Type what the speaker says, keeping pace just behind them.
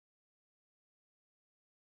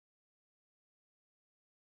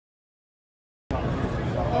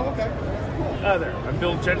Hi there, I'm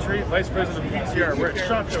Bill Gentry, Vice President of PTR. We're at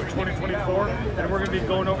SHOT Show 2024, and we're going to be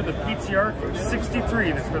going over the PTR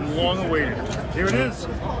 63 that's been long awaited. Here it is.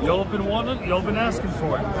 Y'all have been wanting it, y'all have been asking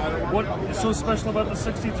for it. What is so special about the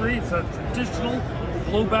 63? It's a traditional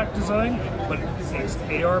blowback design, but it takes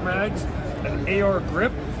AR mags, an AR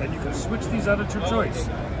grip, and you can switch these out at your choice.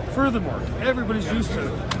 Furthermore, everybody's used to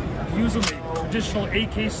using the traditional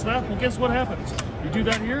AK slap. Well, guess what happens? You do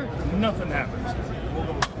that here, nothing happens.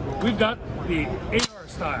 We've got the AR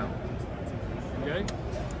style, okay?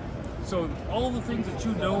 So all the things that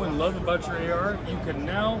you know and love about your AR, you can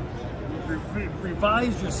now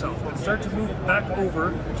revise yourself and start to move back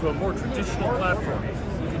over to a more traditional platform.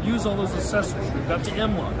 You can use all those accessories. We've got the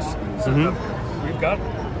M-locks. We've got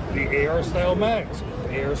the AR style mags,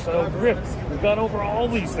 AR style grip. We've got over all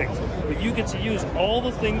these things, but you get to use all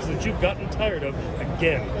the things that you've gotten tired of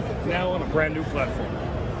again, now on a brand new platform.